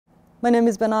My name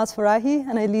is Behnaz Farahi,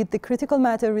 and I lead the Critical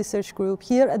Matter Research Group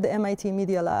here at the MIT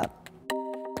Media Lab.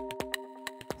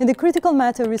 In the Critical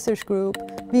Matter Research Group,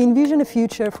 we envision a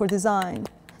future for design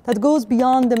that goes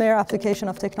beyond the mere application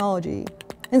of technology.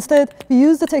 Instead, we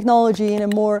use the technology in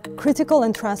a more critical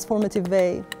and transformative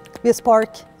way. We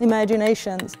spark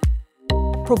imaginations,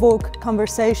 provoke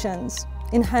conversations,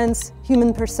 enhance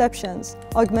human perceptions,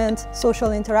 augment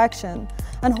social interaction,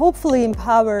 and hopefully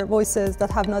empower voices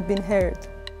that have not been heard.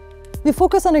 We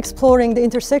focus on exploring the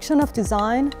intersection of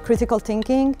design, critical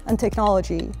thinking, and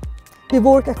technology. We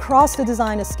work across the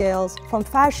design scales, from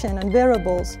fashion and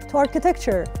wearables to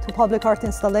architecture to public art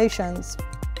installations.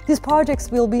 These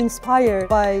projects will be inspired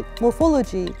by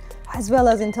morphology as well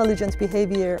as intelligent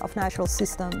behavior of natural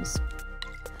systems.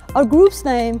 Our group's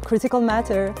name, Critical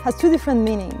Matter, has two different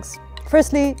meanings.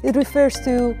 Firstly, it refers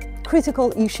to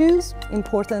critical issues,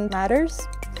 important matters,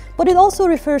 but it also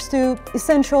refers to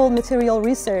essential material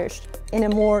research in a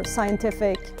more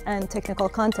scientific and technical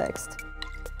context.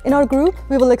 In our group,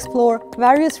 we will explore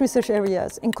various research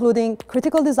areas, including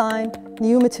critical design,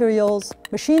 new materials,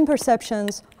 machine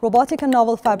perceptions, robotic and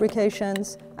novel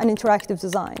fabrications, and interactive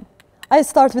design. I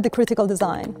start with the critical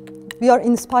design. We are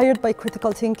inspired by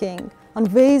critical thinking on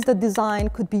ways that design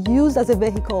could be used as a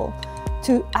vehicle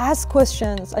to ask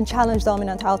questions and challenge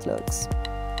dominant outlooks.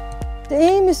 The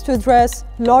aim is to address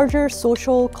larger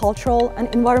social, cultural,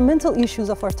 and environmental issues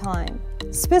of our time.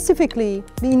 Specifically,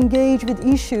 we engage with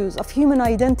issues of human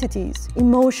identities,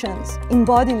 emotions,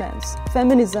 embodiments,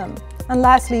 feminism, and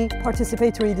lastly,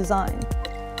 participatory design.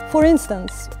 For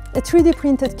instance, a 3D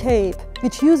printed cape,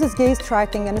 which uses gaze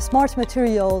tracking and smart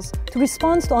materials to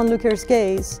respond to onlookers'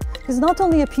 gaze, is not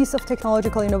only a piece of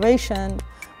technological innovation,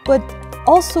 but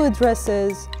also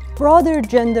addresses broader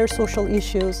gender social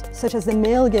issues, such as the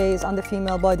male gaze on the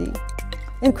female body.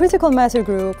 In Critical Matter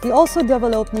Group, we also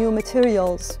develop new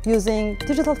materials using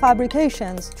digital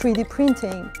fabrications, 3D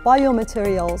printing,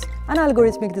 biomaterials, and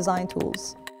algorithmic design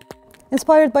tools.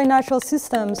 Inspired by natural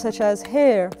systems such as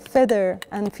hair, feather,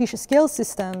 and fish scale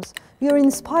systems, we are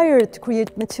inspired to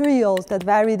create materials that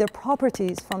vary their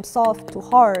properties from soft to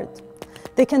hard.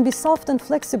 They can be soft and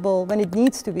flexible when it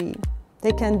needs to be.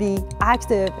 They can be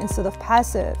active instead of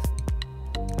passive,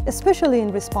 especially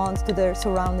in response to their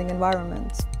surrounding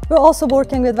environment. We're also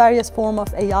working with various forms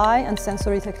of AI and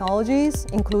sensory technologies,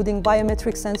 including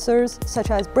biometric sensors such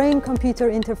as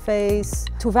brain-computer interface,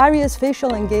 to various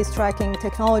facial and gaze tracking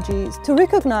technologies to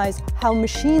recognize how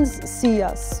machines see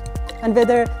us and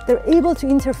whether they're able to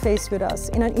interface with us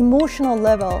in an emotional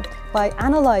level by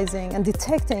analyzing and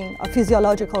detecting our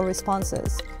physiological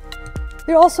responses.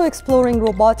 We're also exploring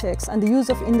robotics and the use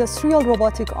of industrial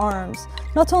robotic arms,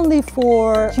 not only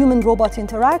for human-robot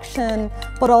interaction,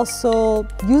 but also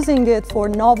using it for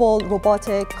novel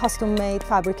robotic custom-made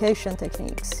fabrication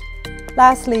techniques.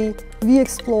 Lastly, we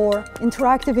explore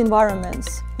interactive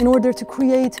environments in order to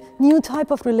create new type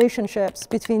of relationships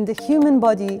between the human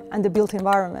body and the built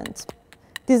environment.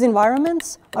 These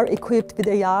environments are equipped with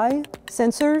AI,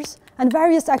 sensors, and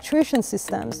various actuation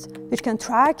systems which can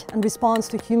track and respond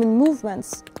to human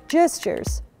movements,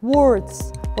 gestures,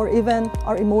 words, or even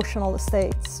our emotional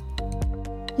states.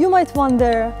 You might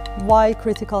wonder why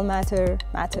critical matter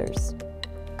matters.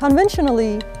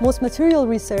 Conventionally, most material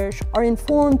research are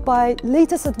informed by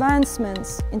latest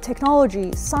advancements in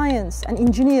technology, science, and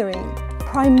engineering,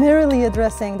 primarily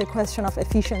addressing the question of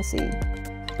efficiency.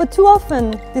 But too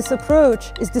often, this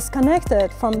approach is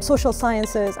disconnected from social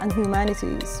sciences and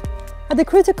humanities. At the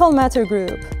Critical Matter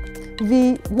Group,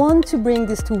 we want to bring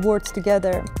these two worlds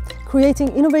together, creating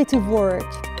innovative work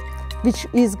which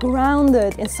is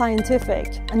grounded in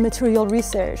scientific and material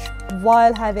research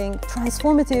while having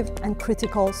transformative and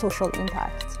critical social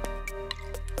impact.